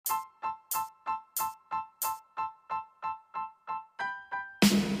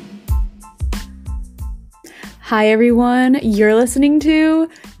Hi everyone, you're listening to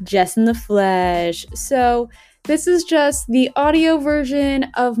Jess in the Flesh. So, this is just the audio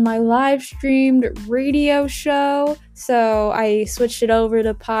version of my live streamed radio show. So, I switched it over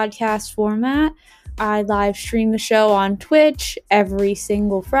to podcast format. I live stream the show on Twitch every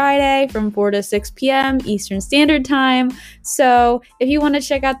single Friday from 4 to 6 p.m. Eastern Standard Time. So, if you want to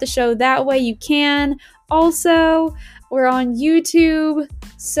check out the show that way, you can. Also, we're on YouTube,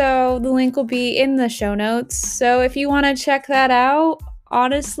 so the link will be in the show notes. So if you want to check that out,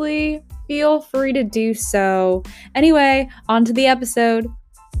 honestly, feel free to do so. Anyway, on to the episode.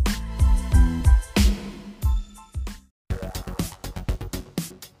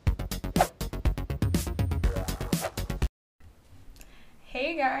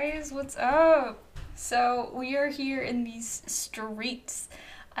 Hey guys, what's up? So we are here in these streets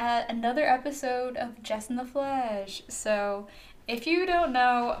at another episode of Jess in the Flesh. So if you don't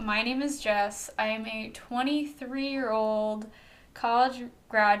know, my name is Jess. I am a 23-year-old college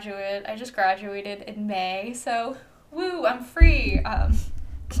graduate. I just graduated in May, so woo, I'm free.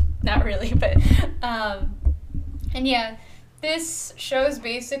 Not really, but and yeah, this show is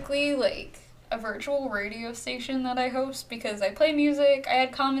basically like a virtual radio station that I host because I play music, I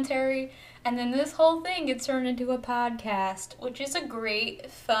add commentary, and then this whole thing gets turned into a podcast, which is a great,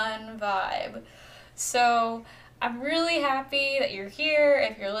 fun vibe. So I'm really happy that you're here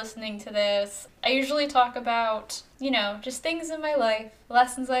if you're listening to this. I usually talk about, just things in my life,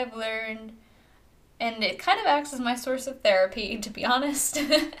 lessons I've learned, and it kind of acts as my source of therapy, to be honest.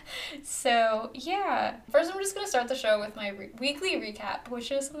 So, yeah. First, I'm just going to start the show with my weekly recap,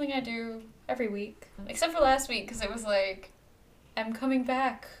 which is something I do every week. Except for last week, because it was like, I'm coming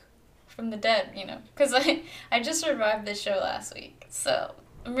back from the dead, Because I just survived this show last week. So,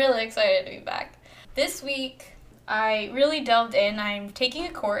 I'm really excited to be back. This week, I really delved in. I'm taking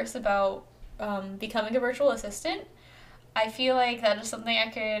a course about becoming a virtual assistant. I feel like that is something I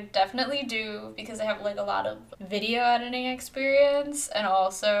could definitely do because I have like a lot of video editing experience, and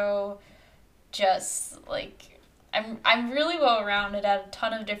also just like I'm really well rounded at a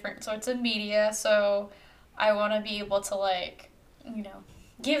ton of different sorts of media, so I want to be able to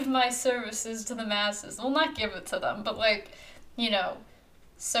give my services to the masses. Well, not give it to them, but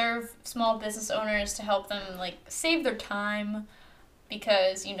serve small business owners to help them save their time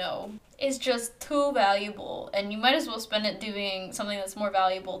because is just too valuable, and you might as well spend it doing something that's more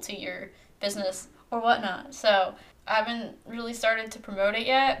valuable to your business or whatnot. So I haven't really started to promote it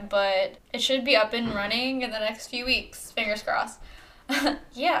yet, but it should be up and running in the next few weeks. Fingers crossed.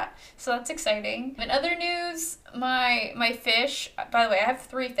 Yeah, so that's exciting. In other news, my fish, by the way, I have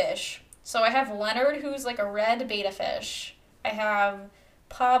 3 fish. So I have Leonard, who's like a red betta fish. I have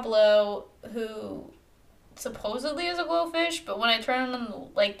Pablo, who supposedly is a glowfish, but when I turn on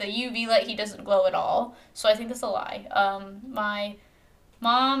the UV light, he doesn't glow at all. So I think that's a lie. My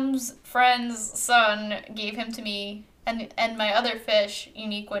mom's friend's son gave him to me, and my other fish,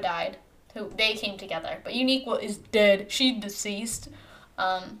 Uniqua, died. They came together, but Uniqua is dead. She's deceased,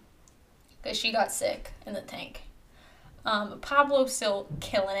 because she got sick in the tank. Pablo's still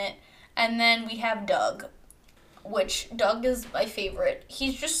killing it, and then we have Doug, which Doug is my favorite.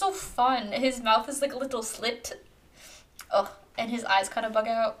 He's just so fun. His mouth is like a little slit. Oh, and his eyes kind of bug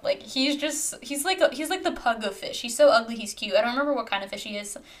out. He's like the pug of fish. He's so ugly, he's cute. I don't remember what kind of fish he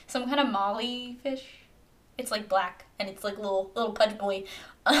is. Some kind of molly fish. It's like black, and it's like little pudge boy.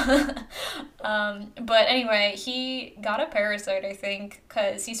 But anyway, he got a parasite, I think,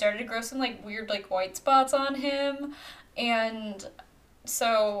 because he started to grow some weird white spots on him, and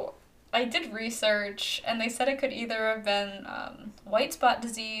so I did research, and they said it could either have been white spot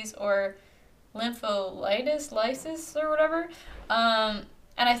disease or lysis or whatever. And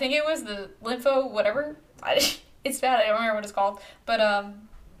I think it was the whatever. It's bad. I don't remember what it's called. But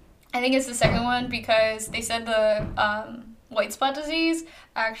I think it's the second one because they said the white spot disease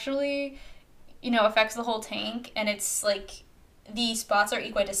actually, affects the whole tank, and it's the spots are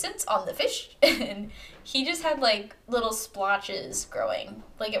equidistant on the fish, and he just had little splotches growing.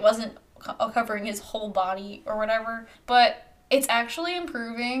 It wasn't covering his whole body or whatever, but it's actually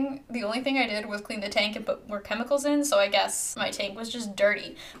improving. The only thing I did was clean the tank and put more chemicals in, so I guess my tank was just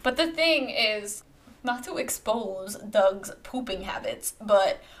dirty. But the thing is, not to expose Doug's pooping habits,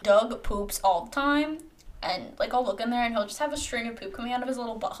 but Doug poops all the time, and I'll look in there and he'll just have a string of poop coming out of his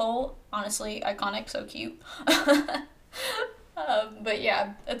little butthole. Honestly, iconic, so cute. But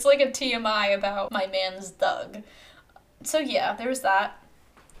yeah, it's a TMI about my man's Doug. So yeah, there's that.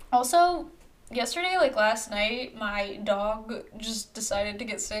 Also, yesterday, last night, my dog just decided to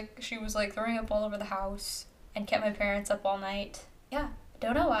get sick. She was throwing up all over the house and kept my parents up all night. Yeah,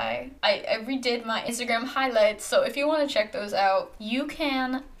 Don't know why. I redid my Instagram highlights, so if you want to check those out, you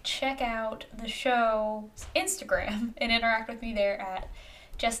can check out the show's Instagram and interact with me there at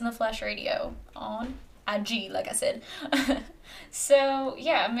Jess in the Flesh Radio on IG, like I said. So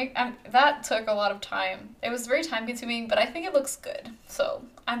yeah, that took a lot of time. It was very time consuming, but I think it looks good, so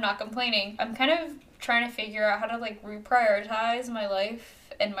I'm not complaining. I'm kind of trying to figure out how to like reprioritize my life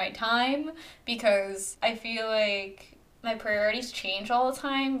and my time, because I feel like my priorities change all the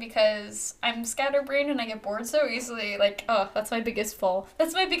time because I'm scatterbrained and I get bored so easily. Like, oh, that's my biggest flaw.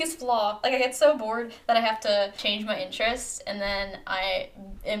 That's my biggest flaw. Like, I get so bored that I have to change my interests, and then I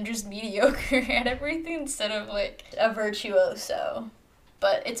am just mediocre at everything instead of, like, a virtuoso.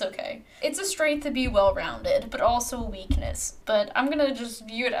 But it's okay. It's a strength to be well-rounded, but also a weakness. But I'm gonna just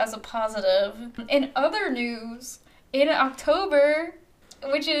view it as a positive. In other news, in October,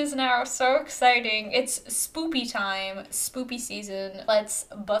 which is now so exciting, it's spoopy time, spoopy season. Let's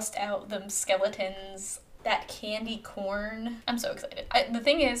bust out them skeletons, that candy corn. I'm so excited. The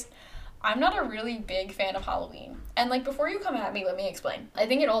thing is, I'm not a really big fan of Halloween. And like, before you come at me, let me explain. I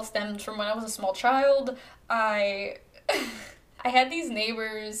think it all stems from when I was a small child. I had these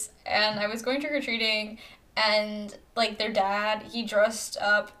neighbors and I was going trick-or-treating, and like their dad, he dressed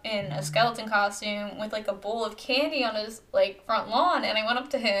up in a skeleton costume with like a bowl of candy on his like front lawn, and I went up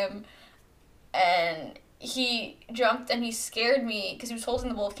to him and he jumped and he scared me because he was holding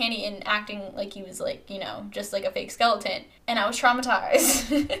the bowl of candy and acting like he was like, you know, just like a fake skeleton, and I was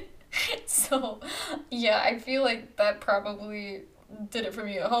traumatized. So yeah, I feel like that probably did it for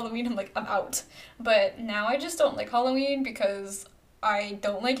me at Halloween. I'm like, I'm out. But now I just don't like Halloween because I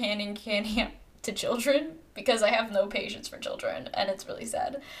don't like handing candy out to children, because I have no patience for children, and it's really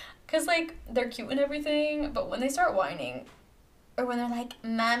sad. Because, like, they're cute and everything, but when they start whining, or when they're like,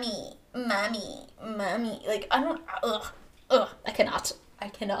 mommy, mommy, mommy, like, I cannot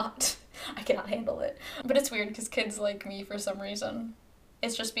handle it. But it's weird because kids like me for some reason.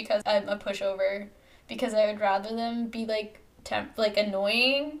 It's just because I'm a pushover, because I would rather them be, like,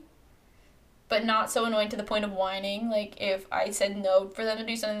 annoying, but not so annoying to the point of whining. Like, if I said no for them to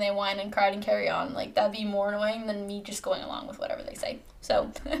do something, they whine and cried and carry on. Like, that'd be more annoying than me just going along with whatever they say.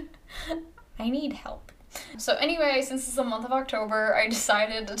 So, I need help. So anyway, since it's the month of October, I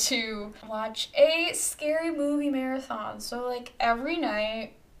decided to watch a scary movie marathon. So, like, every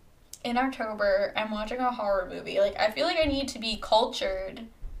night in October, I'm watching a horror movie. Like, I feel like I need to be cultured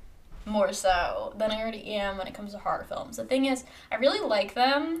more so than I already am when it comes to horror films. The thing is, I really like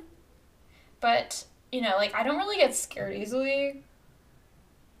them, but, you know, like, I don't really get scared easily.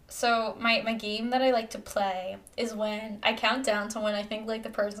 So my game that I like to play is when I count down to when I think, like,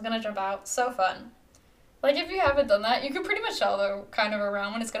 the person's gonna jump out. So fun. Like, if you haven't done that, you can pretty much tell, though, kind of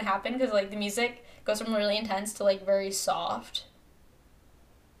around when it's gonna happen, because, like, the music goes from really intense to, like, very soft.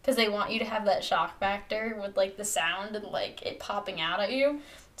 Because they want you to have that shock factor with, like, the sound and, like, it popping out at you.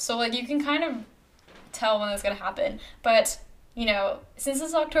 So, like, you can kind of tell when it's gonna happen. But, you know, since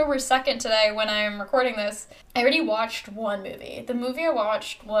it's October 2nd today when I'm recording this, I already watched one movie. The movie I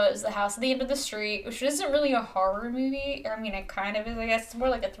watched was The House at the End of the Street, which isn't really a horror movie. I mean, it kind of is, I guess. It's more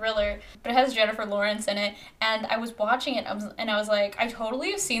like a thriller, but it has Jennifer Lawrence in it. And I was watching it, and I was like, I totally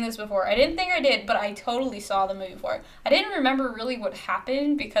have seen this before. I didn't think I did, but I totally saw the movie before. I didn't remember really what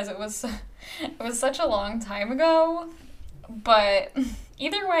happened because it was such a long time ago. But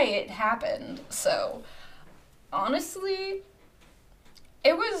either way, it happened. So, honestly,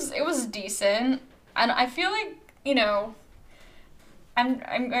 it was decent, and I feel like, you know,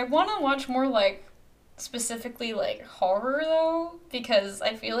 I want to watch more, like, specifically, like, horror, though, because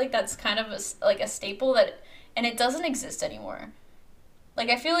I feel like that's kind of a staple and it doesn't exist anymore. Like,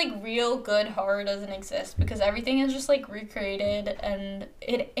 I feel like real good horror doesn't exist because everything is just, like, recreated, and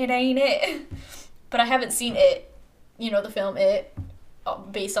it ain't it. But I haven't seen It, you know, the film It,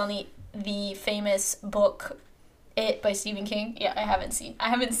 based on the famous book It by Stephen King. Yeah, I haven't seen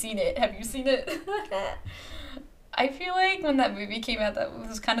it. Have you seen it? I feel like when that movie came out, that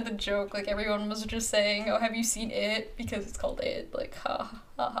was kind of the joke. Like, everyone was just saying, oh, have you seen It? Because it's called It. Like, ha,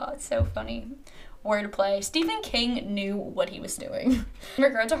 ha, ha. It's so funny. Wordplay. Stephen King knew what he was doing. In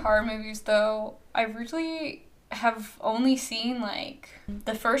regard to horror movies, though, I really have only seen, like,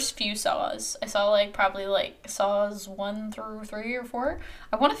 the first few Saws. I saw, like, probably, like, Saws 1 through 3 or 4.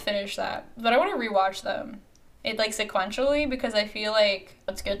 I want to finish that, but I want to rewatch them. It, like, sequentially, because I feel like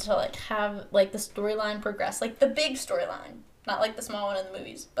it's good to, like, have, like, the storyline progress. Like, the big storyline. Not, like, the small one in the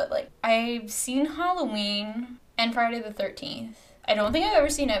movies. But, like, I've seen Halloween and Friday the 13th. I don't think I've ever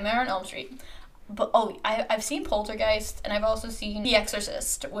seen Nightmare on Elm Street. but I've seen Poltergeist, and I've also seen The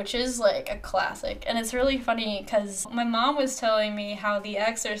Exorcist, which is like a classic. And it's really funny because my mom was telling me how The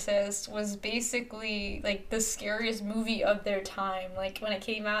Exorcist was basically like the scariest movie of their time. Like when it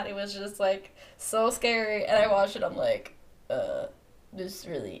came out, it was just like so scary, and I watched it, I'm like, this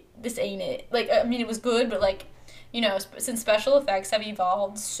ain't it. Like, I mean, it was good, but like, you know, since special effects have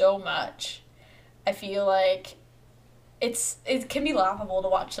evolved so much, I feel like it can be laughable to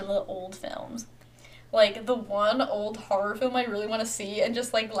watch some of the old films. Like, the one old horror film I really want to see and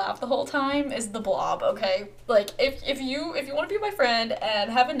just like laugh the whole time is The Blob. Okay, like if you want to be my friend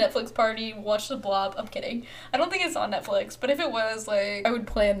and have a Netflix party, watch The Blob. I'm kidding. I don't think it's on Netflix, but if it was, like, I would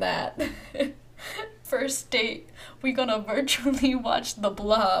plan that. First date, we gonna virtually watch The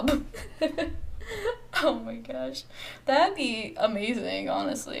Blob. Oh my gosh, that'd be amazing,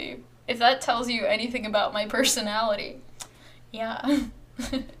 honestly. If that tells you anything about my personality. Yeah.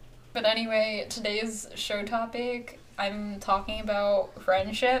 But anyway, today's show topic, I'm talking about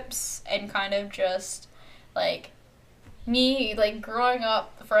friendships and kind of just like me, like growing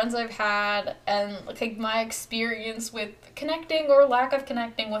up, the friends I've had, and like my experience with connecting or lack of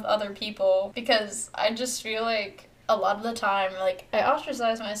connecting with other people, because I just feel like a lot of the time, like, I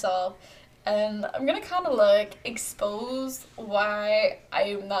ostracize myself, and I'm gonna kind of like expose why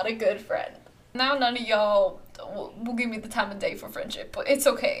I'm not a good friend. Now none of y'all will give me the time of day for friendship, but it's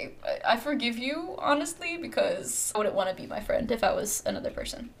okay. I forgive you, honestly, because I wouldn't want to be my friend if I was another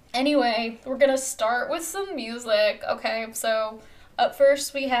person. Anyway, we're gonna start with some music. Okay, so up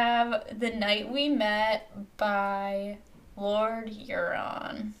first we have The Night We Met by Lord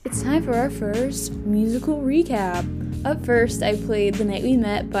Huron. It's time for our first musical recap. Up first, I played The Night We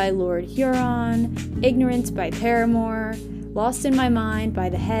Met by Lord Huron, Ignorance by Paramore, Lost in My Mind by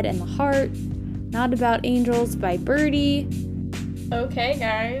The Head and the Heart, Not About Angels by Birdie. Okay,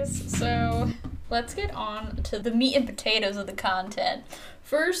 guys, so let's get on to the meat and potatoes of the content.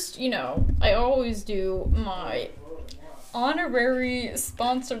 First, you know, I always do my honorary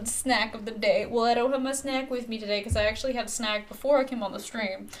sponsored snack of the day. Well, I don't have my snack with me today because I actually had a snack before I came on the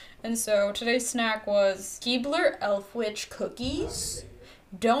stream. And so today's snack was Keebler Elfwich cookies.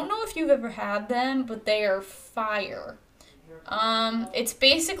 Don't know if you've ever had them, but they are fire. It's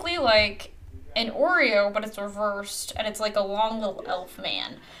basically like an Oreo, but it's reversed, and it's like a long little elf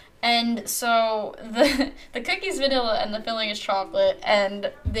man. And so the cookie's vanilla and the filling is chocolate,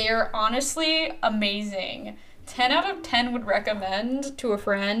 and they're honestly amazing. 10 out of 10 would recommend to a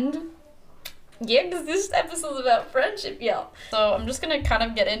friend. Yeah, because this episode's about friendship, y'all. So I'm just gonna kind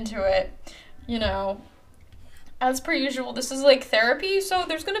of get into it. You know, as per usual, this is like therapy, so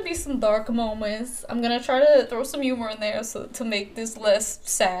there's gonna be some dark moments. I'm gonna try to throw some humor in there so to make this less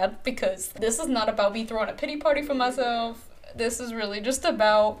sad, because this is not about me throwing a pity party for myself. This is really just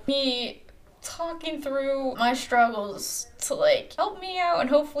about me talking through my struggles to like help me out and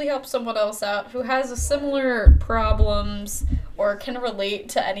hopefully help someone else out who has a similar problems or can relate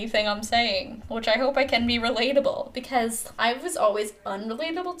to anything I'm saying, which I hope I can be relatable, because I was always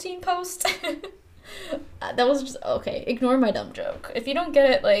unrelatable teen post. That was just, okay, ignore my dumb joke. If you don't get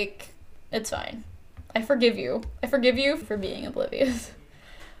it, like, it's fine. I forgive you. I forgive you for being oblivious.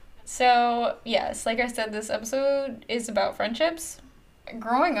 So, yes, like I said, this episode is about friendships.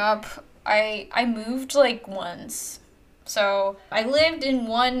 Growing up, I moved like once. So I lived in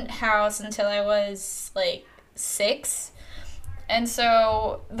one house until I was like 6. And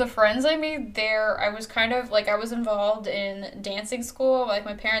so the friends I made there, I was kind of like, I was involved in dancing school. Like,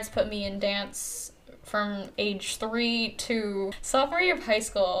 my parents put me in dance from age 3 to sophomore year of high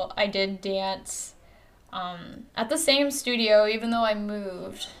school. I did dance at the same studio, even though I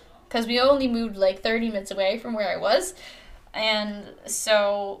moved, because we only moved like 30 minutes away from where I was. And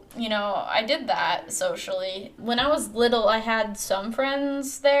so, you know, I did that socially. When I was little, I had some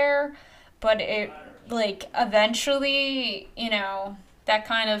friends there, but it, like, eventually, you know, that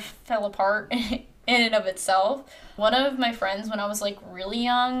kind of fell apart in and of itself. One of my friends, when I was, like, really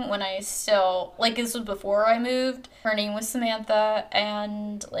young, when I still, like, this was before I moved, her name was Samantha,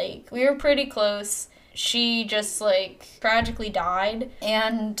 and, like, we were pretty close. She just, like, tragically died,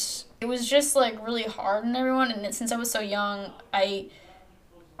 and it was just, like, really hard on everyone, and since I was so young, I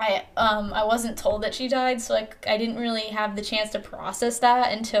wasn't told that she died, so, like, I didn't really have the chance to process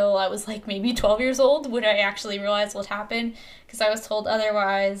that until I was, like, maybe 12 years old, when I actually realized what happened, because I was told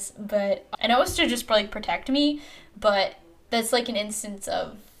otherwise. But I know it's to just, like, protect me, but that's, like, an instance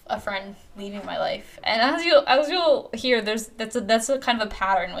of a friend leaving my life. And as you'll hear, that's a kind of a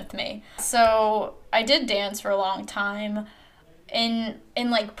pattern with me. So I did dance for a long time. In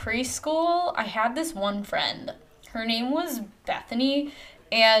like preschool, I had this one friend. Her name was Bethany,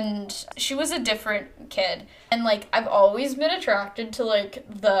 and she was a different kid. And like I've always been attracted to like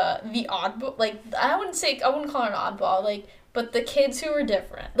the oddball, like I wouldn't call her an oddball, like, but the kids who are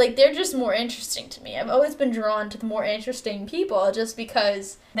different. Like they're just more interesting to me. I've always been drawn to the more interesting people just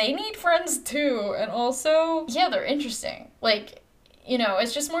because they need friends too, and also yeah, they're interesting. Like, you know,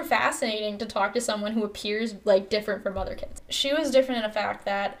 it's just more fascinating to talk to someone who appears like different from other kids. She was different in the fact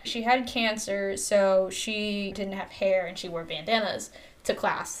that she had cancer, so she didn't have hair and she wore bandanas to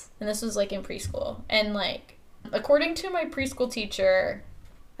class. And this was like in preschool. And like, according to my preschool teacher,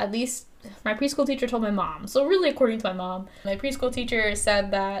 at least my preschool teacher told my mom. So really, according to my mom, my preschool teacher said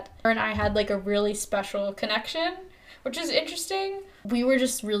that her and I had like a really special connection, which is interesting. We were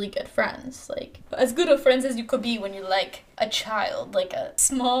just really good friends, like as good of friends as you could be when you're like a child, like a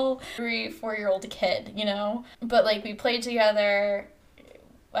small 3-4-year-old kid, you know? But like we played together.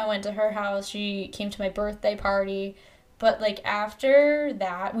 I went to her house. She came to my birthday party. But like after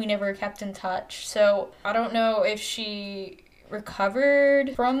that, we never kept in touch. So I don't know if she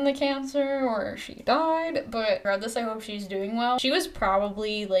recovered from the cancer or she died, but regardless, I hope she's doing well. She was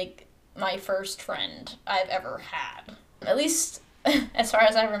probably like my first friend I've ever had, at least as far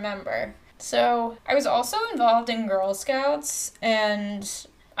as I remember. So I was also involved in Girl Scouts, and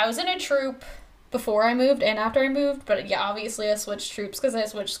I was in a troop before I moved and after I moved, but yeah, obviously I switched troops because I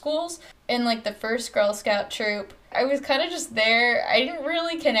switched schools. In like the first Girl Scout troop, I was kind of just there. I didn't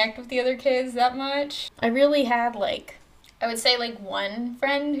really connect with the other kids that much. I really had like, I would say like one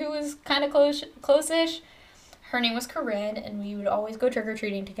friend who was kind of close-ish. Her name was Corinne, and we would always go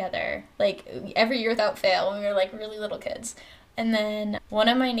trick-or-treating together, like every year without fail when we were like really little kids. And then one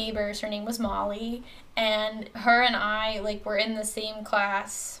of my neighbors, her name was Molly, and her and I like were in the same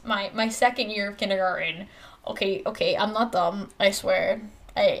class my second year of kindergarten. Okay, I'm not dumb, I swear.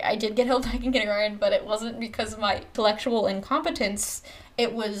 I did get held back in kindergarten, but it wasn't because of my intellectual incompetence.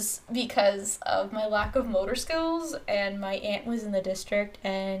 It was because of my lack of motor skills, and my aunt was in the district,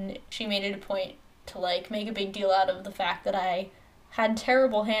 and she made it a point to like make a big deal out of the fact that I had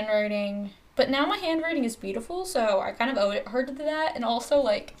terrible handwriting. But now my handwriting is beautiful, so I kind of owe her to that. And also,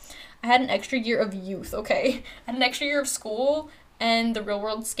 like, I had an extra year of youth, okay? I had an extra year of school, and the real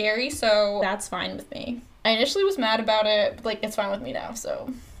world's scary, so that's fine with me. I initially was mad about it, but, like, it's fine with me now,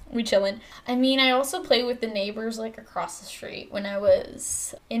 so we chillin'. I mean, I also played with the neighbors, like, across the street when I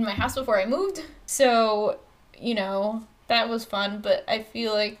was in my house before I moved. So, you know, that was fun, but I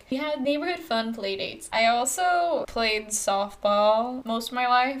feel like we had neighborhood fun play dates. I also played softball most of my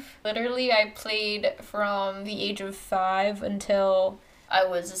life. Literally, I played from the age of 5 until I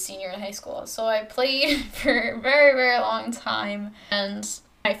was a senior in high school. So I played for a very, very long time. And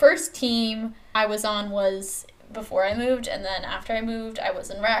my first team I was on was before I moved, and then after I moved, I was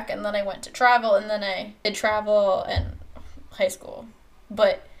in rec, and then I went to travel, and then I did travel in high school.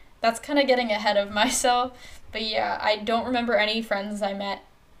 But that's kind of getting ahead of myself. But yeah, I don't remember any friends I met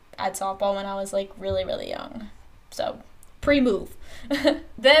at softball when I was like really, really young. So, pre-move.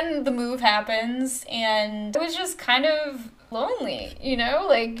 Then the move happens, and it was just kind of lonely, you know?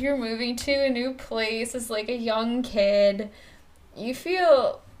 Like, you're moving to a new place as like a young kid. You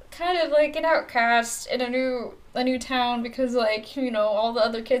feel kind of like an outcast in a new town because, like, you know, all the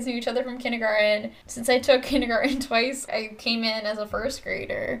other kids knew each other from kindergarten. Since I took kindergarten twice, I came in as a first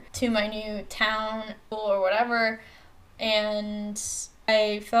grader to my new town, school, or whatever, and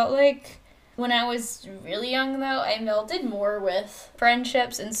I felt like when I was really young, though, I melded more with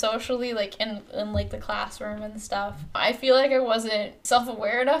friendships and socially, like, in like, the classroom and stuff. I feel like I wasn't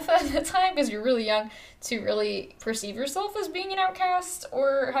self-aware enough at the time, because you're really young to really perceive yourself as being an outcast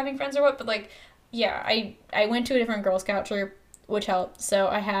or having friends or what, but, like, yeah, I went to a different Girl Scout troop, which helped, so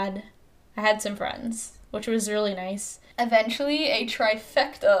I had some friends, which was really nice. Eventually, a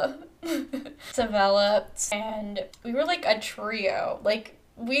trifecta developed, and we were, like, a trio. Like,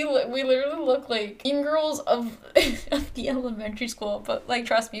 we literally looked like mean girls of the elementary school, but, like,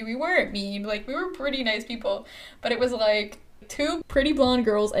 trust me, we weren't mean. Like, we were pretty nice people, but it was, like, 2 pretty blonde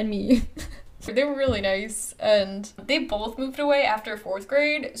girls and me. They were really nice, and they both moved away after 4th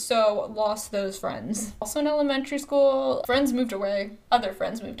grade, so lost those friends. Also in elementary school, friends moved away. Other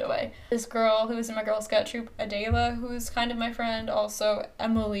friends moved away. This girl who was in my Girl Scout troop, Adela, who's kind of my friend, also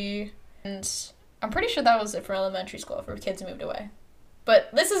Emily, and I'm pretty sure that was it for elementary school, for kids who moved away.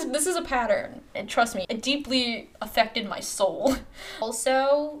 But this is a pattern, and trust me, it deeply affected my soul.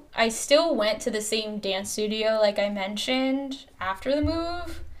 Also, I still went to the same dance studio like I mentioned after the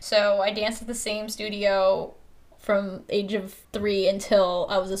move. So I danced at the same studio from age of 3 until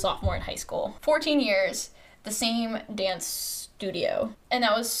I was a sophomore in high school. 14 years, the same dance studio. And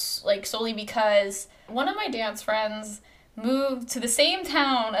that was like solely because one of my dance friends moved to the same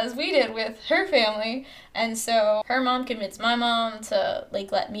town as we did with her family. And so her mom convinced my mom to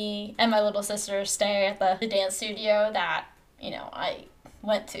like let me and my little sister stay at the dance studio that, I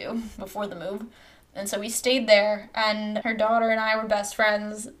went to before the move. And so we stayed there, and her daughter and I were best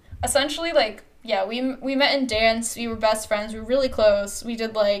friends. Essentially, like, yeah, we met in dance. We were best friends. We were really close. We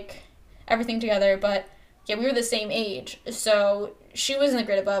did like everything together, but yeah, we were the same age. So she was in a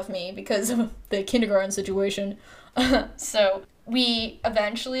grade above me because of the kindergarten situation. So we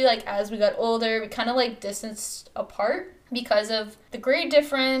eventually, like, as we got older, we kind of like distanced apart because of the grade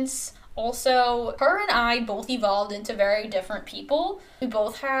difference. Also, her and I both evolved into very different people. We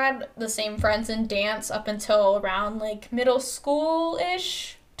both had the same friends in dance up until around like middle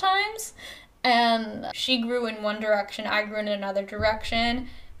school-ish times. And she grew in one direction, I grew in another direction.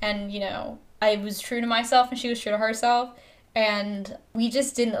 And, I was true to myself and she was true to herself. And we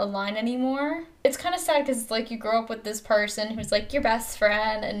just didn't align anymore. It's kind of sad because it's like you grow up with this person who's like your best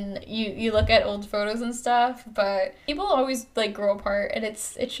friend, and you look at old photos and stuff, but people always like grow apart, and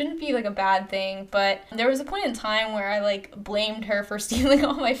it shouldn't be like a bad thing. But there was a point in time where I like blamed her for stealing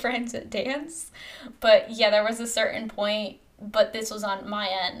all my friends at dance. But yeah, there was a certain point, but this was on my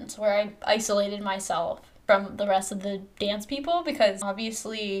end where I isolated myself from the rest of the dance people, because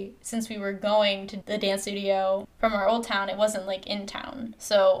obviously since we were going to the dance studio from our old town, it wasn't like in town.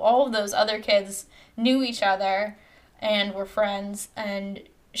 So all of those other kids knew each other and were friends, and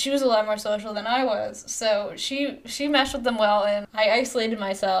she was a lot more social than I was. So she meshed with them well, and I isolated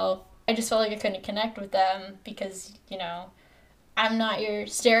myself. I just felt like I couldn't connect with them because, I'm not your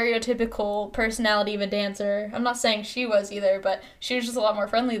stereotypical personality of a dancer. I'm not saying she was either, but she was just a lot more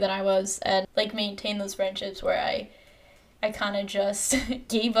friendly than I was, and like maintained those friendships where I kind of just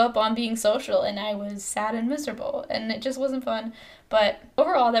gave up on being social, and I was sad and miserable, and it just wasn't fun. But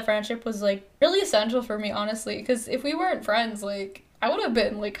overall, that friendship was like really essential for me, honestly, because if we weren't friends, like I would have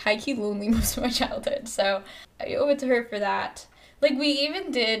been like high-key lonely most of my childhood. So I owe it to her for that. Like, we even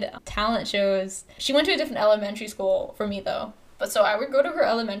did talent shows. She went to a different elementary school for me though. But so I would go to her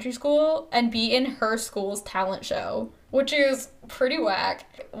elementary school and be in her school's talent show, which is pretty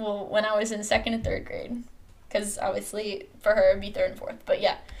whack. Well, when I was in 2nd and 3rd grade, because obviously for her it'd be 3rd and 4th, but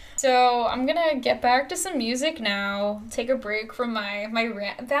yeah. So I'm gonna get back to some music now, take a break from my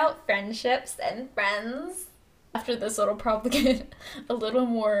rant about friendships and friends. After this, it'll probably get a little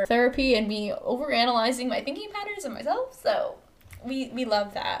more therapy and me overanalyzing my thinking patterns and myself, so we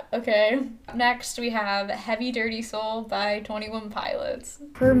love that, okay? Next, we have Heavy Dirty Soul by 21 Pilots.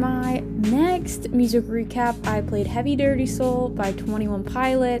 For my next music recap, I played Heavy Dirty Soul by 21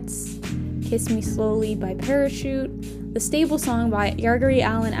 Pilots, Kiss Me Slowly by Parachute, The Stable Song by Yargary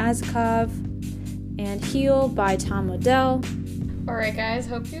Alan Azakov, and Heal by Tom Odell. Alright guys,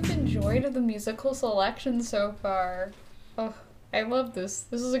 hope you've enjoyed the musical selection so far. Oh, I love this.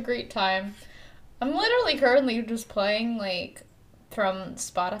 This is a great time. I'm literally currently just playing like from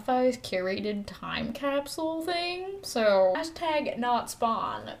Spotify's curated time capsule thing. So hashtag not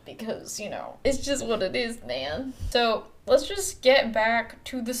spawn, because it's just what it is, man. So let's just get back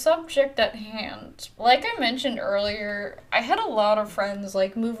to the subject at hand. Like I mentioned earlier, I had a lot of friends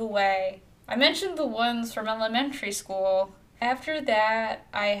like move away. I mentioned the ones from elementary school. After that,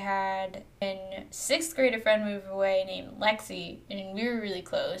 I had in 6th grade a friend move away named Lexi, and we were really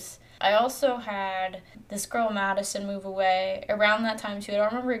close. I also had this girl Madison move away around that time too. I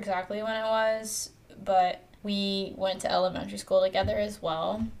don't remember exactly when it was, but we went to elementary school together as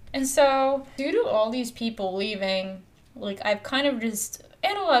well. And so, due to all these people leaving, like, I've kind of just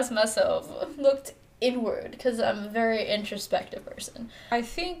analyzed myself, looked inward, because I'm a very introspective person. I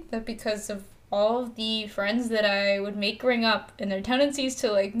think that because of all of the friends that I would make growing up and their tendencies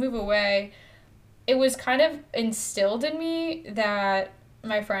to like move away, it was kind of instilled in me that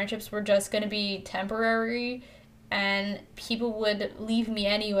my friendships were just going to be temporary and people would leave me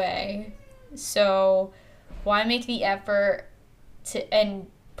anyway. So why make the effort to and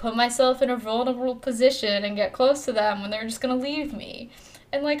put myself in a vulnerable position and get close to them when they're just going to leave me?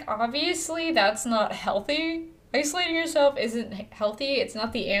 And like, obviously that's not healthy. Isolating yourself isn't healthy. It's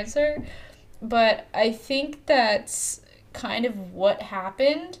not the answer. But I think that's kind of what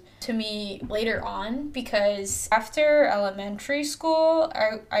happened to me later on, because after elementary school,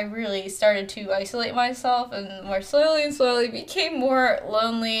 I really started to isolate myself and more slowly became more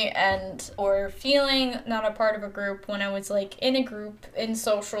lonely or feeling not a part of a group when I was like in a group in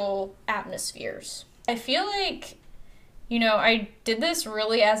social atmospheres. I feel like, I did this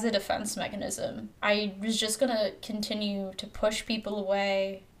really as a defense mechanism. I was just gonna continue to push people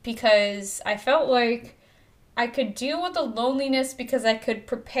away because I felt like I could deal with the loneliness because I could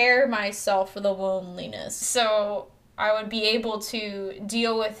prepare myself for the loneliness. So I would be able to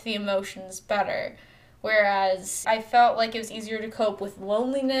deal with the emotions better. Whereas I felt like it was easier to cope with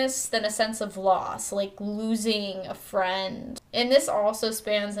loneliness than a sense of loss, like losing a friend. And this also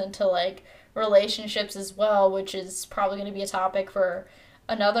spans into like relationships as well, which is probably going to be a topic for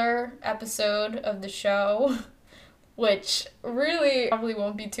another episode of the show, which really probably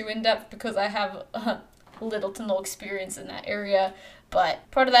won't be too in-depth because I have little to no experience in that area. But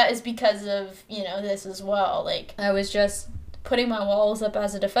part of that is because of, this as well. Like, I was just putting my walls up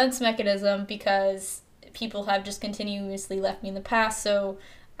as a defense mechanism because people have just continuously left me in the past, so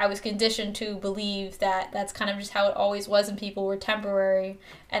I was conditioned to believe that that's kind of just how it always was and people were temporary,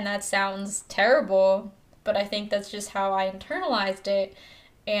 and that sounds terrible, but I think that's just how I internalized it,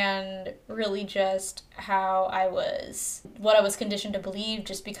 and really just what I was conditioned to believe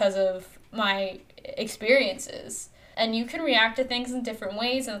just because of my experiences. And you can react to things in different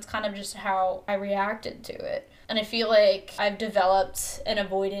ways, and it's kind of just how I reacted to it. And I feel like I've developed an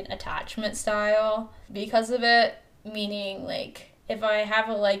avoidant attachment style because of it, meaning like if I have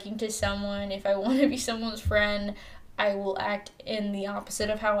a liking to someone, if I want to be someone's friend, I will act in the opposite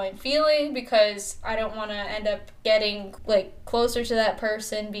of how I'm feeling because I don't want to end up getting like closer to that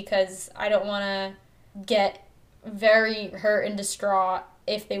person because I don't want to get very hurt and distraught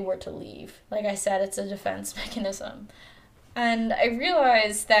if they were to leave. Like I said, it's a defense mechanism. And I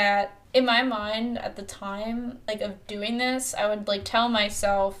realized that in my mind at the time, like, of doing this, I would, like, tell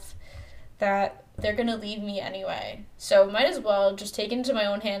myself that they're gonna leave me anyway. So might as well just take it into my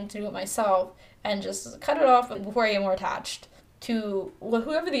own hand to do it myself and just cut it off before I get more attached to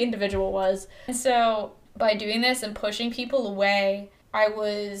whoever the individual was. And so by doing this and pushing people away, I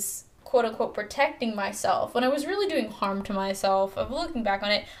was quote-unquote protecting myself when I was really doing harm to myself. Of looking back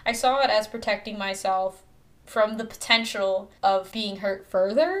on it, I saw it as protecting myself from the potential of being hurt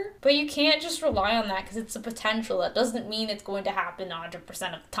further, but you can't just rely on that because it's a potential. That doesn't mean it's going to happen 100% of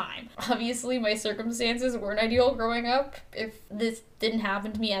the time. Obviously, my circumstances weren't ideal growing up. If this didn't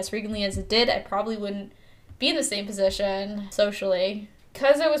happen to me as frequently as it did, I probably wouldn't be in the same position socially.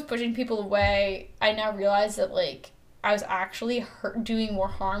 Because I was pushing people away, I now realize that, like, I was actually doing more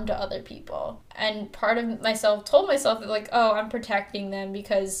harm to other people. And part of myself told myself that, like, oh, I'm protecting them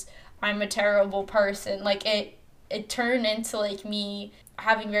because I'm a terrible person. Like, it turned into, like, me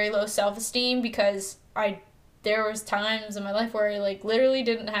having very low self-esteem because there was times in my life where I, like, literally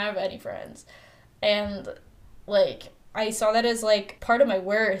didn't have any friends. And, like, I saw that as, like, part of my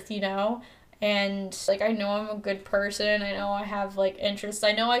worth, And, like, I know I'm a good person. I know I have, like, interests.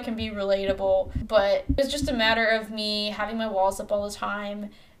 I know I can be relatable. But it was just a matter of me having my walls up all the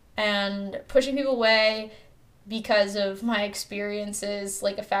time and pushing people away because of my experiences,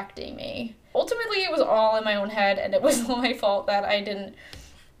 like, affecting me. Ultimately, it was all in my own head, and it was all my fault that I didn't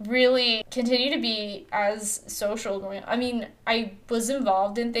really continue to be as social growing up. I mean, I was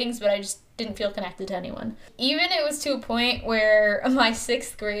involved in things, but I just didn't feel connected to anyone. Even it was to a point where my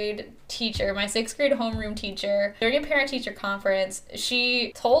sixth grade homeroom teacher, during a parent-teacher conference,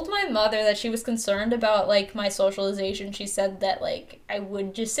 she told my mother that she was concerned about, like, my socialization. She said that, like, I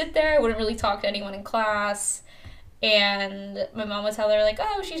would just sit there, I wouldn't really talk to anyone in class. And my mom would tell her, like,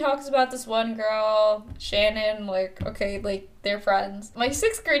 oh, she talks about this one girl, Shannon, like, okay, like, they're friends. My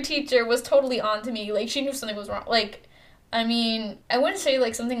sixth grade teacher was totally on to me. Like, she knew something was wrong. Like, I mean, I wouldn't say,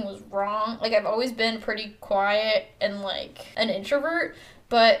 like, something was wrong. Like, I've always been pretty quiet and, like, an introvert.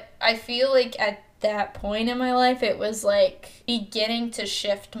 But I feel like at that point in my life, it was, like, beginning to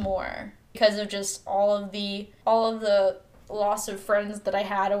shift more because of just all of the loss of friends that I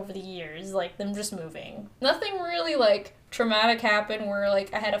had over the years, like, them just moving. Nothing really, like, traumatic happened where,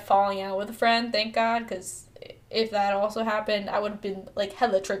 like, I had a falling out with a friend, thank God, because if that also happened, I would have been, like,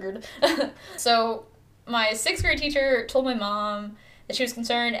 hella triggered. So my sixth grade teacher told my mom that she was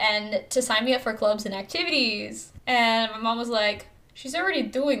concerned and to sign me up for clubs and activities. And my mom was like, she's already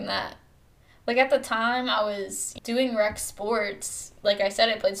doing that. Like, at the time, I was doing rec sports. Like I said,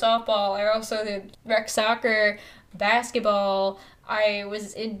 I played softball. I also did rec soccer, basketball. I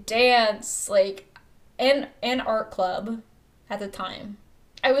was in dance, like, and art club at the time.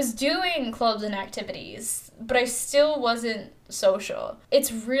 I was doing clubs and activities, but I still wasn't social.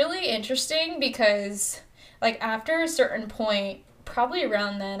 It's really interesting because, like, after a certain point, probably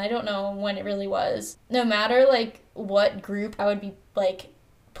around then, I don't know when it really was, no matter, like, what group I would be, like,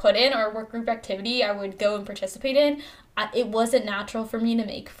 put in or what group activity I would go and participate in, it wasn't natural for me to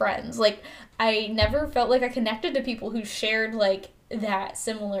make friends. Like, I never felt like I connected to people who shared, like, that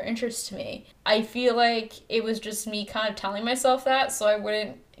similar interest to me. I feel like it was just me kind of telling myself that so I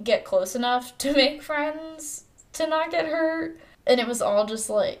wouldn't get close enough to make friends to not get hurt. And it was all just,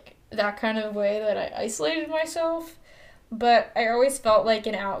 like, that kind of way that I isolated myself. but I always felt like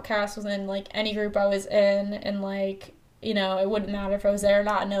an outcast within like any group I was in, and like, you know, it wouldn't matter if I was there or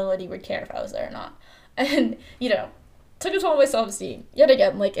not, and nobody would care if I was there or not. And, you know, took a toll on my self-esteem. Yet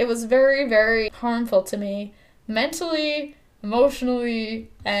again, like, it was very, very harmful to me mentally,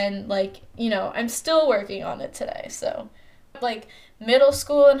 emotionally, and like, you know, I'm still working on it today. So, like, middle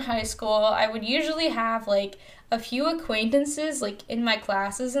school and high school, I would usually have like a few acquaintances like in my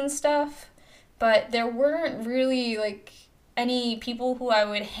classes and stuff, but there weren't really like any people who I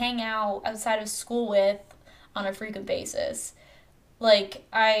would hang out outside of school with on a frequent basis. Like,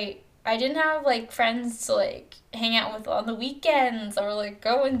 I didn't have like friends to like hang out with on the weekends or like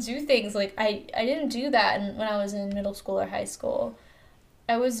go and do things. Like, I didn't do that when I was in middle school or high school.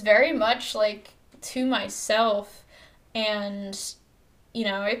 I was very much like to myself, and you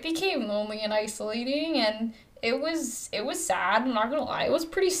know, it became lonely and isolating, and it was sad. I'm not gonna lie, it was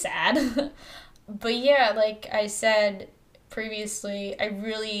pretty sad. But yeah, like I said previously, I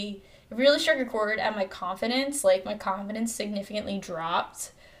really it really struck a chord at my confidence. Like, my confidence significantly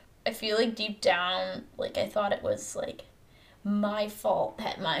dropped. I feel like deep down, like, I thought it was like my fault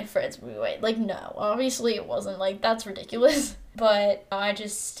that my friends moved away. Like, no, obviously it wasn't. Like, that's ridiculous. But I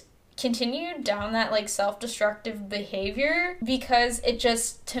just continued down that like self-destructive behavior because it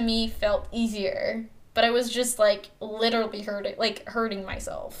just to me felt easier. But I was just like literally hurting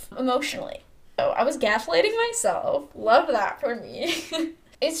myself emotionally. So I was gaslighting myself. Love that for me.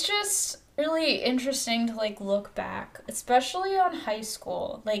 It's just really interesting to like look back, especially on high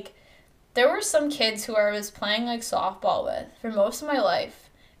school. Like, there were some kids who I was playing like softball with for most of my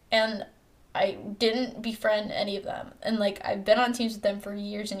life, and I didn't befriend any of them. And like, I've been on teams with them for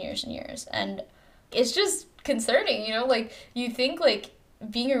years and years and years. And it's just concerning, you know? Like, you think like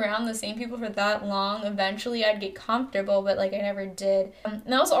being around the same people for that long, eventually I'd get comfortable, but like I never did. And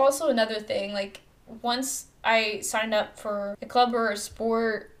that was also another thing. Like, once I signed up for a club or a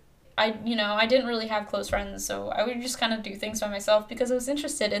sport, I didn't really have close friends, so I would just kind of do things by myself because I was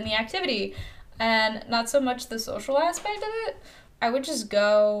interested in the activity and not so much the social aspect of it. I would just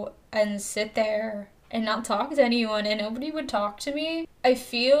go and sit there and not talk to anyone, and nobody would talk to me. I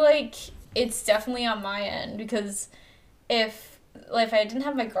feel like it's definitely on my end because if I didn't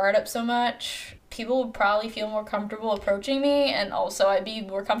have my guard up so much, people would probably feel more comfortable approaching me, and also I'd be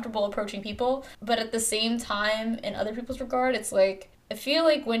more comfortable approaching people. But at the same time, in other people's regard, it's like, I feel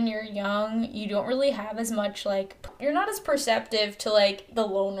like when you're young, you don't really have as much, like, you're not as perceptive to, like, the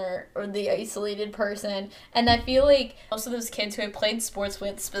loner or the isolated person. And I feel like most of those kids who I played sports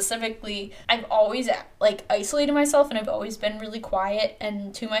with specifically, I've always, like, isolated myself, and I've always been really quiet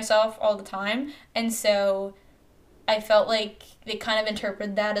and to myself all the time. And so I felt like they kind of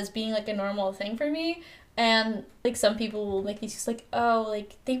interpreted that as being, like, a normal thing for me. And, like, some people will make these like, oh,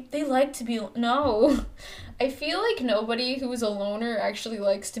 like, they like to be... No. I feel like nobody who's a loner actually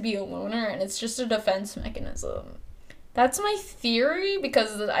likes to be a loner, and it's just a defense mechanism. That's my theory,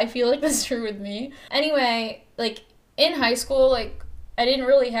 because I feel like that's true with me. Anyway, like, in high school, like, I didn't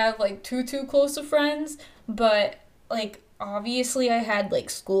really have, like, too close of friends, but, like, obviously I had, like,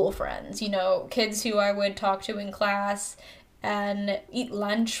 school friends, you know, kids who I would talk to in class and eat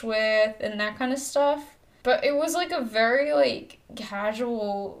lunch with and that kind of stuff. But it was like a very like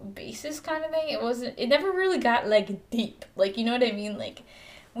casual basis kind of thing. It never really got like deep. Like, you know what I mean? Like,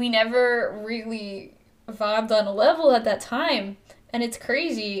 we never really vibed on a level at that time. And it's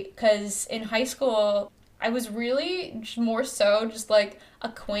crazy because in high school, I was really more so just like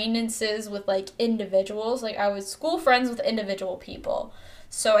acquaintances with like individuals. Like, I was school friends with individual people.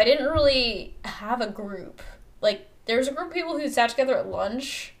 So I didn't really have a group. Like, there was a group of people who sat together at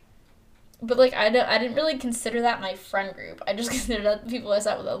lunch, but, like, I didn't really consider that my friend group. I just considered that the people I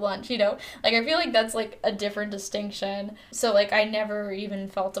sat with at lunch, you know? Like, I feel like that's, like, a different distinction. So, like, I never even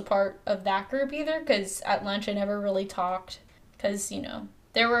felt a part of that group either, because at lunch I never really talked. Because, you know,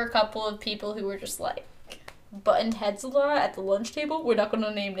 there were a couple of people who were just, like, buttoned heads a lot at the lunch table. We're not going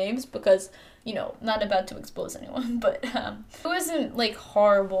to name names because, you know, not about to expose anyone. But it wasn't, like,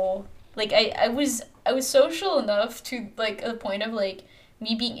 horrible. Like, I was social enough to, like, a point of, like,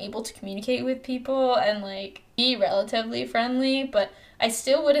 me being able to communicate with people and like be relatively friendly, but I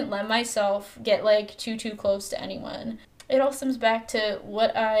still wouldn't let myself get like too close to anyone. It all stems back to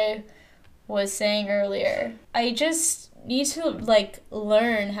what I was saying earlier. I just need to like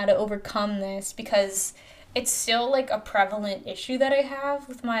learn how to overcome this because it's still like a prevalent issue that I have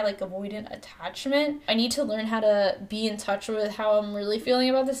with my like avoidant attachment. I need to learn how to be in touch with how I'm really feeling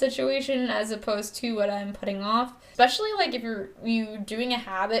about the situation as opposed to what I'm putting off. Especially like if you doing a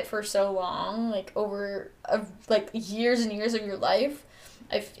habit for so long, like over like years and years of your life,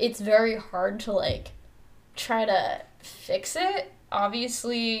 it's very hard to like try to fix it.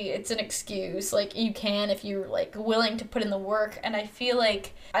 Obviously, it's an excuse. Like, you can if you're, like, willing to put in the work. And I feel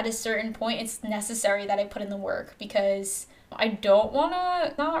like at a certain point, it's necessary that I put in the work because I don't want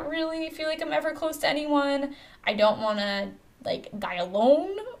to not really feel like I'm ever close to anyone. I don't want to, like, die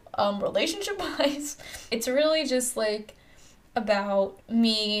alone, relationship-wise. It's really just, like, about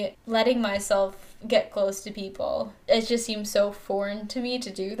me letting myself get close to people. It just seems so foreign to me to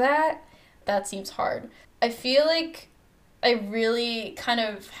do that. That seems hard. I feel like I really kind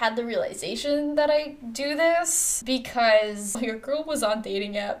of had the realization that I do this because your girl was on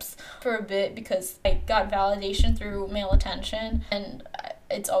dating apps for a bit because I got validation through male attention, and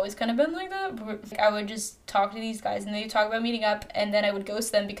it's always kind of been like that. I would just talk to these guys and they'd talk about meeting up, and then I would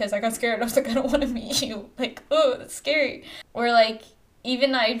ghost them because I got scared. I was like, I don't want to meet you. Like, oh, that's scary. Or like,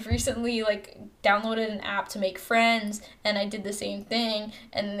 even I've recently like downloaded an app to make friends, and I did the same thing,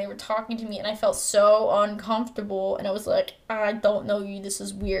 and they were talking to me and I felt so uncomfortable, and I was like, I don't know you, this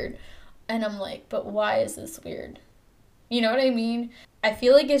is weird. And I'm like, but why is this weird? You know what I mean? I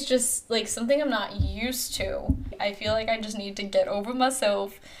feel like it's just like something I'm not used to. I feel like I just need to get over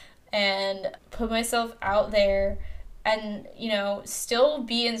myself and put myself out there and, you know, still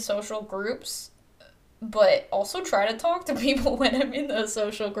be in social groups, but also try to talk to people when I'm in those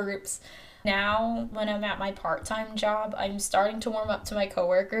social groups. Now, when I'm at my part-time job, I'm starting to warm up to my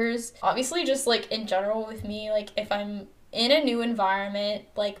coworkers. Obviously, just like in general with me, like if I'm in a new environment,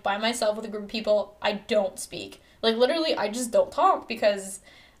 like by myself with a group of people, I don't speak. Like literally, I just don't talk because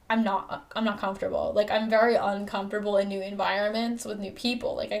I'm not comfortable. Like I'm very uncomfortable in new environments with new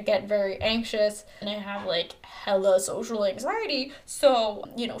people. Like I get very anxious and I have like hella social anxiety. So,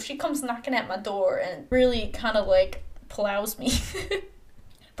 you know, she comes knocking at my door and really kind of like plows me.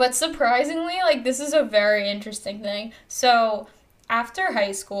 But surprisingly, like this is a very interesting thing. So, after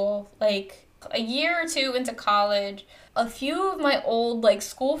high school, like a year or two into college, a few of my old like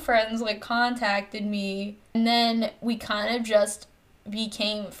school friends like contacted me, and then we kind of just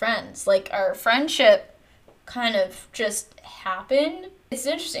became friends. Like our friendship kind of just happened. It's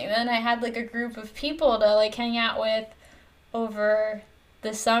interesting. Then I had like a group of people to like hang out with over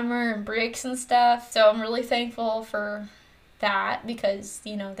the summer and breaks and stuff. So I'm really thankful for that because,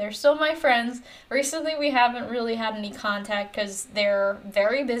 you know, they're still my friends. Recently we haven't really had any contact because they're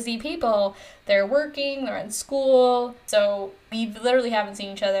very busy people. They're working, they're in school, so we literally haven't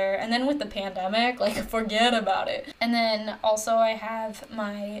seen each other. And then with the pandemic, like, forget about it. And then also I have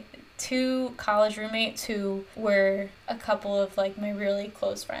my 2 college roommates who were a couple of like my really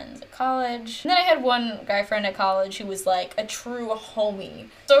close friends at college. And then I had one guy friend at college who was like a true homie.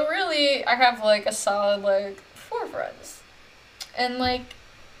 So really I have like a solid like 4 friends. And like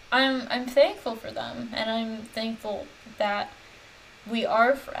I'm thankful for them, and I'm thankful that we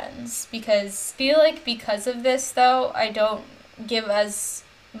are friends because I feel like because of this though, I don't give as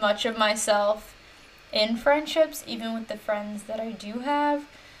much of myself in friendships, even with the friends that I do have.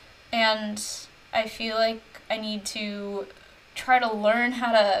 And I feel like I need to try to learn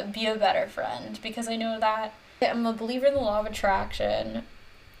how to be a better friend because I know that I'm a believer in the law of attraction,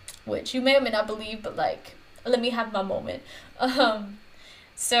 which you may or may not believe, but like, let me have my moment.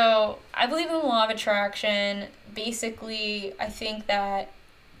 So I believe in the law of attraction. Basically, I think that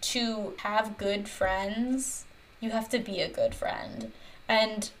to have good friends, you have to be a good friend.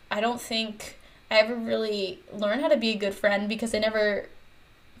 And I don't think I ever really learned how to be a good friend because I never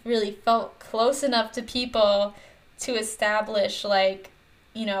really felt close enough to people to establish like,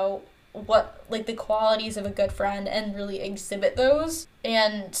 you know, what like the qualities of a good friend and really exhibit those.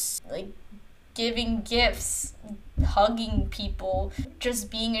 And like giving gifts, hugging people,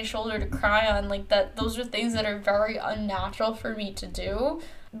 just being a shoulder to cry on, like that, those are things that are very unnatural for me to do,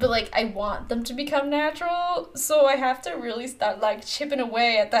 but like I want them to become natural, so I have to really start like chipping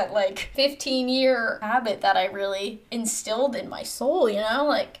away at that like 15-year habit that I really instilled in my soul, you know,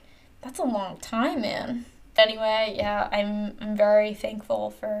 like that's a long time, man. Anyway, yeah, I'm very thankful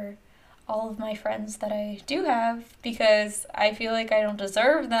for all of my friends that I do have because I feel like I don't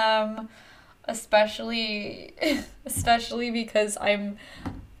deserve them, especially because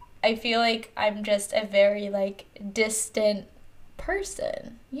I feel like I'm just a very like distant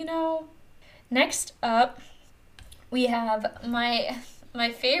person, you know? Next up, we have my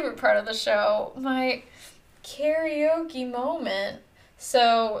favorite part of the show, my karaoke moment.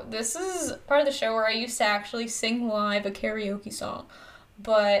 So this is part of the show where I used to actually sing live a karaoke song.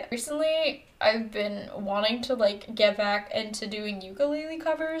 But recently, I've been wanting to, like, get back into doing ukulele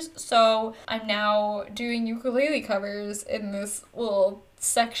covers, so I'm now doing ukulele covers in this little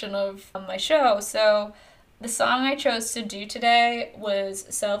section of my show. So the song I chose to do today was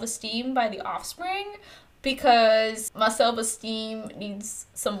Self-Esteem by The Offspring. because my self-esteem needs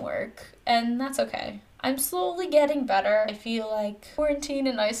some work, and that's okay. I'm slowly getting better. I feel like quarantine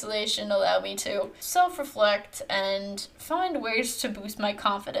and isolation allow me to self-reflect and find ways to boost my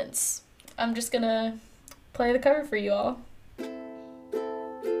confidence. I'm just gonna play the cover for you all.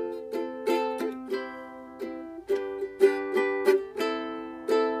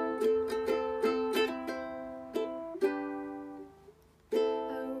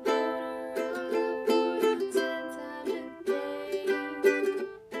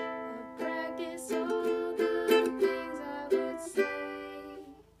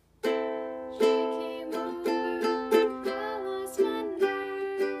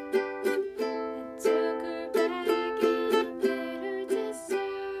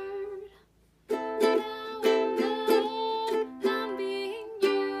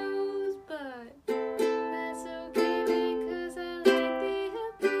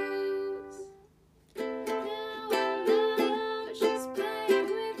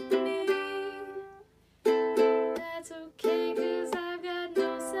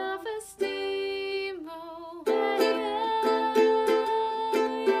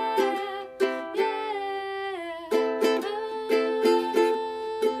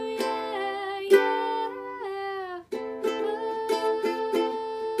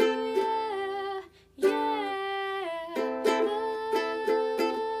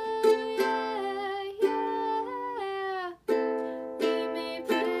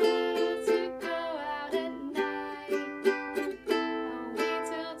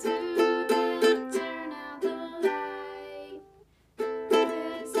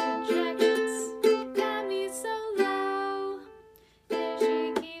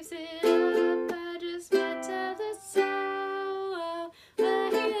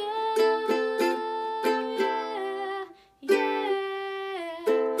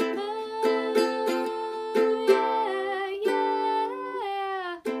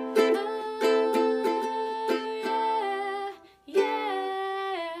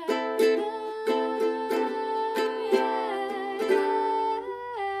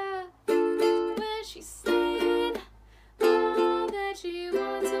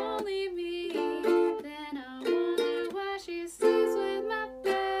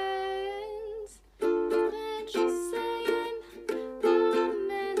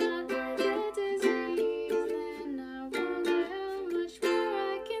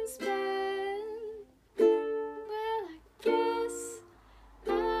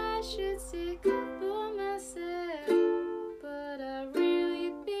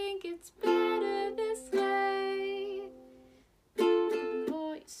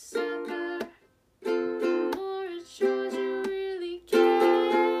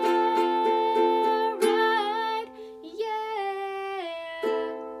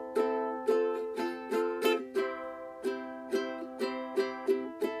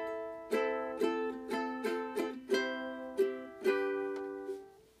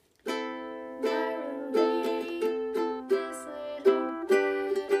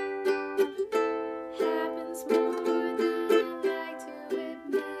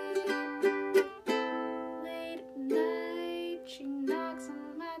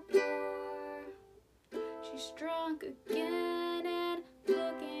 Drunk again and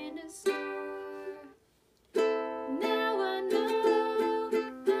looking to snore. Now I know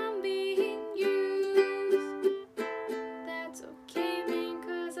I'm being used. That's okay, man,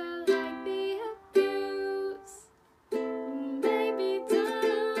 'cause I like the abuse. Maybe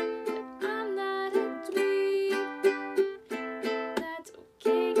dumb, but I'm not a dweeb. That's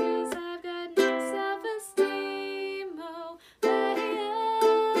okay, 'cause I've got no self-esteem. Oh, yeah,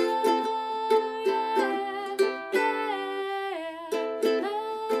 yeah, yeah.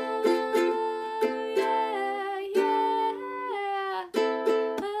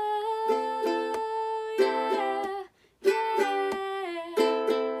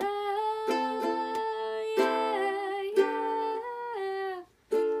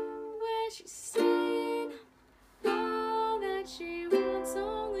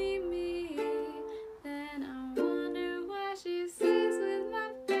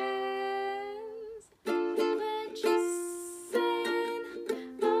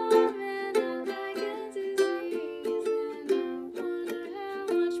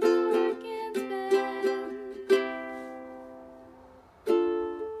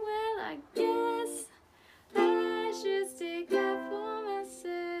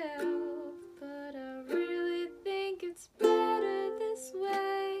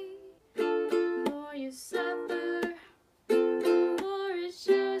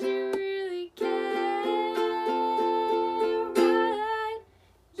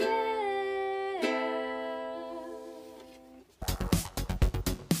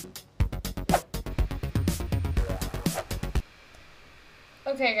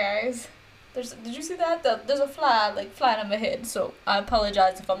 Okay, guys. Did you see that? There's a fly, like, flying on my head, so I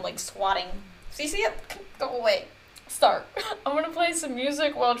apologize if I'm, like, swatting. So you see it? Go away. Start. I'm gonna play some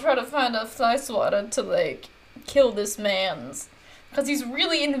music while I try to find a fly swatter to, like, kill this man's. Because he's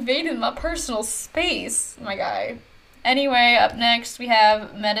really invading my personal space, my guy. Anyway, up next we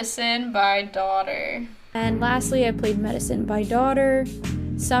have Medicine by Daughter. And lastly, I played Medicine by Daughter,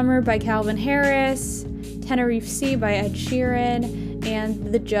 Summer by Calvin Harris, Tenerife Sea by Ed Sheeran,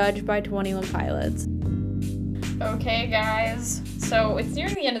 and The Judge by 21 Pilots. Okay, guys, so it's near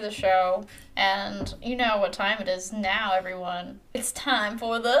the end of the show, and you know what time it is now, everyone. It's time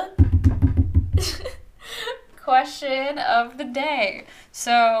for the question of the day.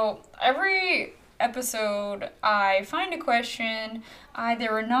 So every episode I find a question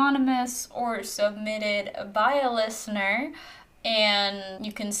either anonymous or submitted by a listener, and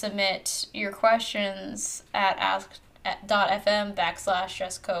you can submit your questions at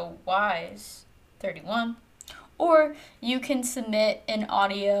ask.fm/JessicaWise31, or you can submit an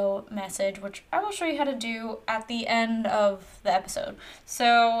audio message, which I will show you how to do at the end of the episode.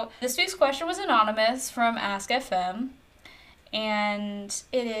 So this week's question was anonymous from Ask FM, and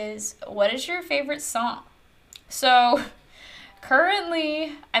it is, what is your favorite song? So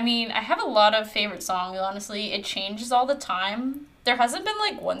currently, I mean, I have a lot of favorite songs, honestly. It changes all the time. There hasn't been,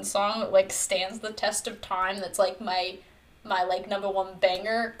 like, one song that, like, stands the test of time that's, like, my like, number one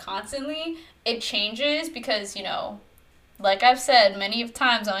banger constantly. It changes because, you know, like I've said many of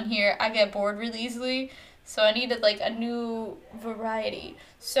times on here, I get bored really easily, so I needed, like, a new variety.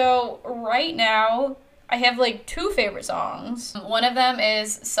 So right now, I have, like, two favorite songs. One of them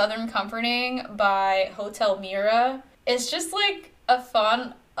is Southern Comforting by Hotel Mira. It's just, like, a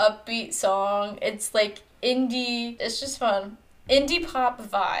fun, upbeat song. It's, like, indie. It's just fun. Indie pop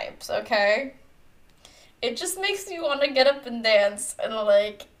vibes, okay? It just makes you want to get up and dance, and,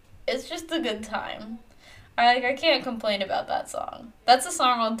 like, it's just a good time. I can't complain about that song. That's a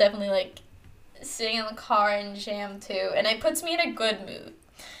song I'll definitely, like, sing in the car and jam to, and it puts me in a good mood.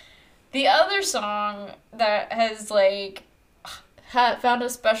 The other song that has, like, found a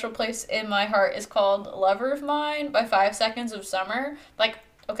special place in my heart is called Lover of Mine by 5 Seconds of Summer. Like,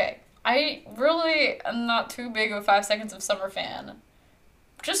 okay, I really am not too big of a 5 Seconds of Summer fan.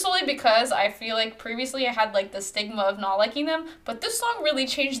 Just solely because I feel like previously I had, like, the stigma of not liking them, but this song really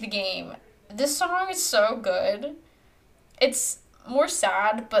changed the game. This song is so good. It's more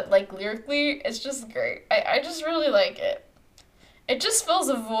sad, but, like, lyrically, it's just great. I just really like it. It just fills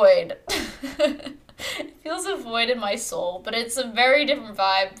a void. It feels a void in my soul, but it's a very different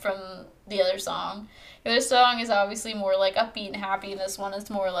vibe from the other song. The other song is obviously more, like, upbeat and happy, and this one is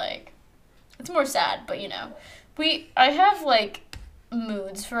more, like, it's more sad, but, you know. I have, like,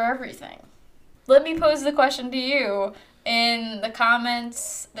 moods for everything. Let me pose the question to you in the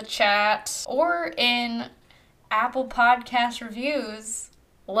comments, the chat, or in Apple Podcast reviews.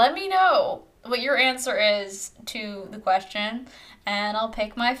 Let me know what your answer is to the question, and I'll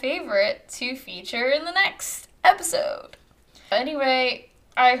pick my favorite to feature in the next episode. Anyway,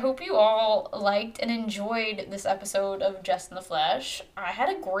 I hope you all liked and enjoyed this episode of Jess in the Flesh. I had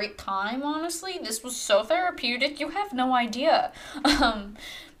a great time, honestly. This was so therapeutic, you have no idea.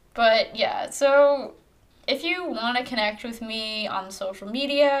 But yeah, so if you want to connect with me on social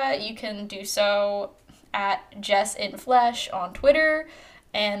media, you can do so at Jess in Flesh on Twitter,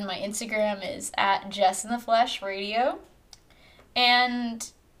 and my Instagram is at Jess in the Flesh Radio. And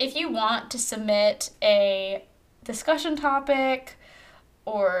if you want to submit a discussion topic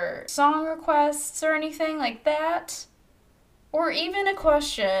or song requests or anything like that, or even a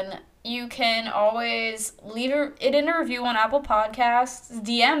question, you can always leave it in a review on Apple Podcasts,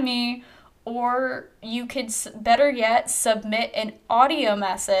 DM me, or you could, better yet, submit an audio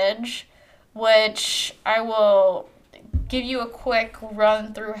message, which I will give you a quick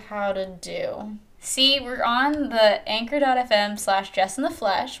run through how to do. See, we're on the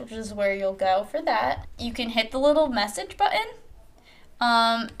anchor.fm/JessInTheFlesh, which is where you'll go for that. You can hit the little message button,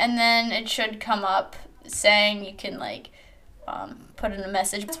 and then it should come up saying you can, like, put in a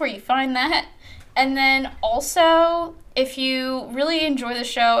message. That's where you find that. And then also, if you really enjoy the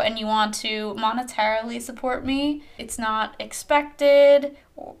show and you want to monetarily support me, it's not expected,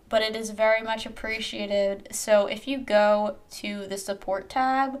 but it is very much appreciated. So if you go to the support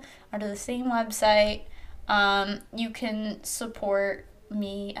tab under the same website, you can support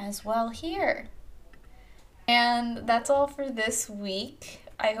me as well here. And that's all for this week.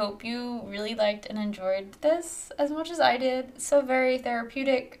 I hope you really liked and enjoyed this as much as I did. It's so very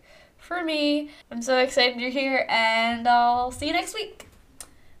therapeutic for me. I'm so excited you're here, and I'll see you next week.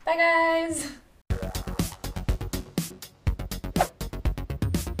 Bye, guys.